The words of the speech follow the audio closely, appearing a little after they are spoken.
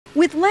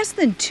With less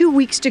than 2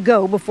 weeks to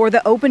go before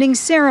the opening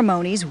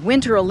ceremonies,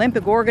 Winter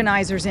Olympic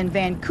organizers in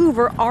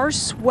Vancouver are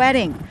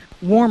sweating.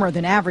 Warmer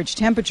than average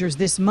temperatures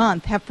this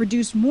month have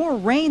produced more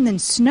rain than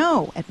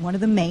snow at one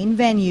of the main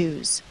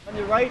venues. On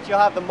your right, you'll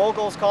have the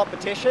moguls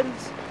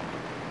competitions,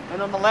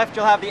 and on the left,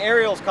 you'll have the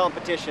aerials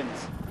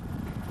competitions.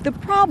 The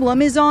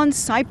problem is on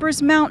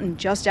Cypress Mountain,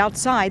 just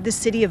outside the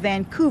city of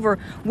Vancouver,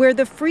 where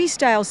the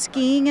freestyle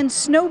skiing and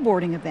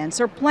snowboarding events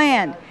are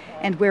planned,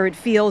 and where it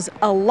feels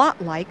a lot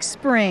like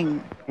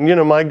spring. You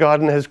know, my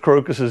garden has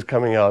crocuses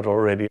coming out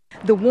already.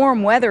 The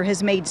warm weather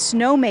has made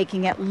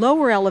snowmaking at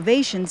lower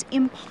elevations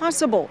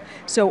impossible,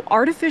 so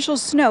artificial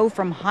snow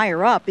from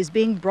higher up is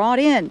being brought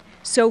in.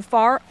 So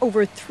far,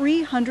 over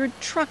 300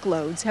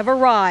 truckloads have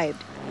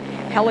arrived.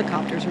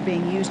 Helicopters are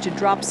being used to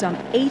drop some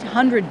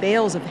 800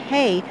 bales of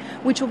hay,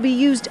 which will be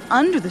used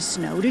under the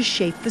snow to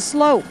shape the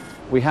slope.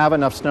 We have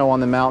enough snow on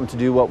the mountain to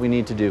do what we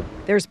need to do.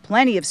 There's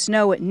plenty of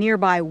snow at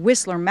nearby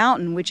Whistler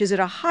Mountain, which is at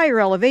a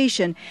higher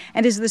elevation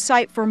and is the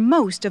site for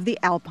most of the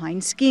alpine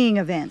skiing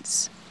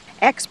events.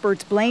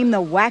 Experts blame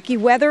the wacky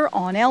weather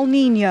on El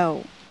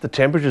Nino. The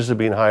temperatures have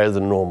been higher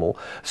than normal,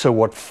 so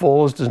what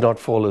falls does not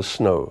fall as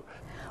snow.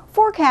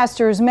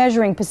 Forecasters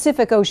measuring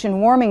Pacific Ocean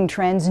warming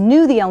trends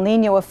knew the El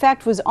Nino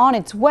effect was on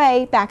its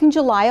way back in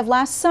July of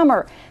last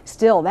summer.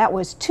 Still, that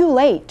was too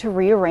late to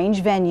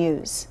rearrange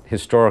venues.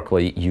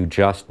 Historically, you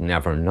just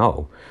never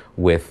know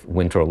with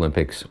Winter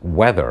Olympics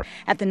weather.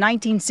 At the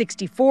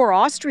 1964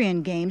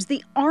 Austrian Games,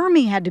 the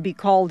Army had to be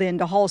called in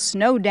to haul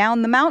snow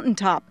down the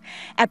mountaintop.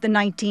 At the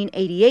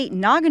 1988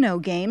 Nagano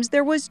Games,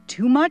 there was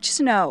too much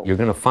snow. You're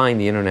going to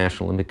find the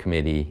International Olympic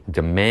Committee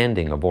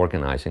demanding of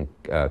organizing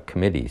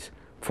committees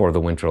for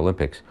the Winter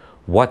Olympics,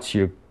 what's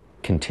your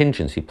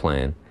contingency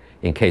plan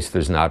in case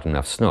there's not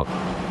enough snow?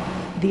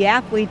 The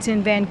athletes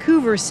in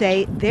Vancouver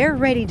say they're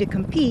ready to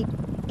compete,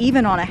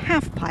 even on a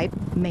half pipe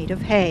made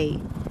of hay.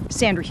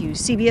 Sandra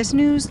Hughes, CBS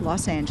News,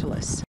 Los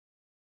Angeles.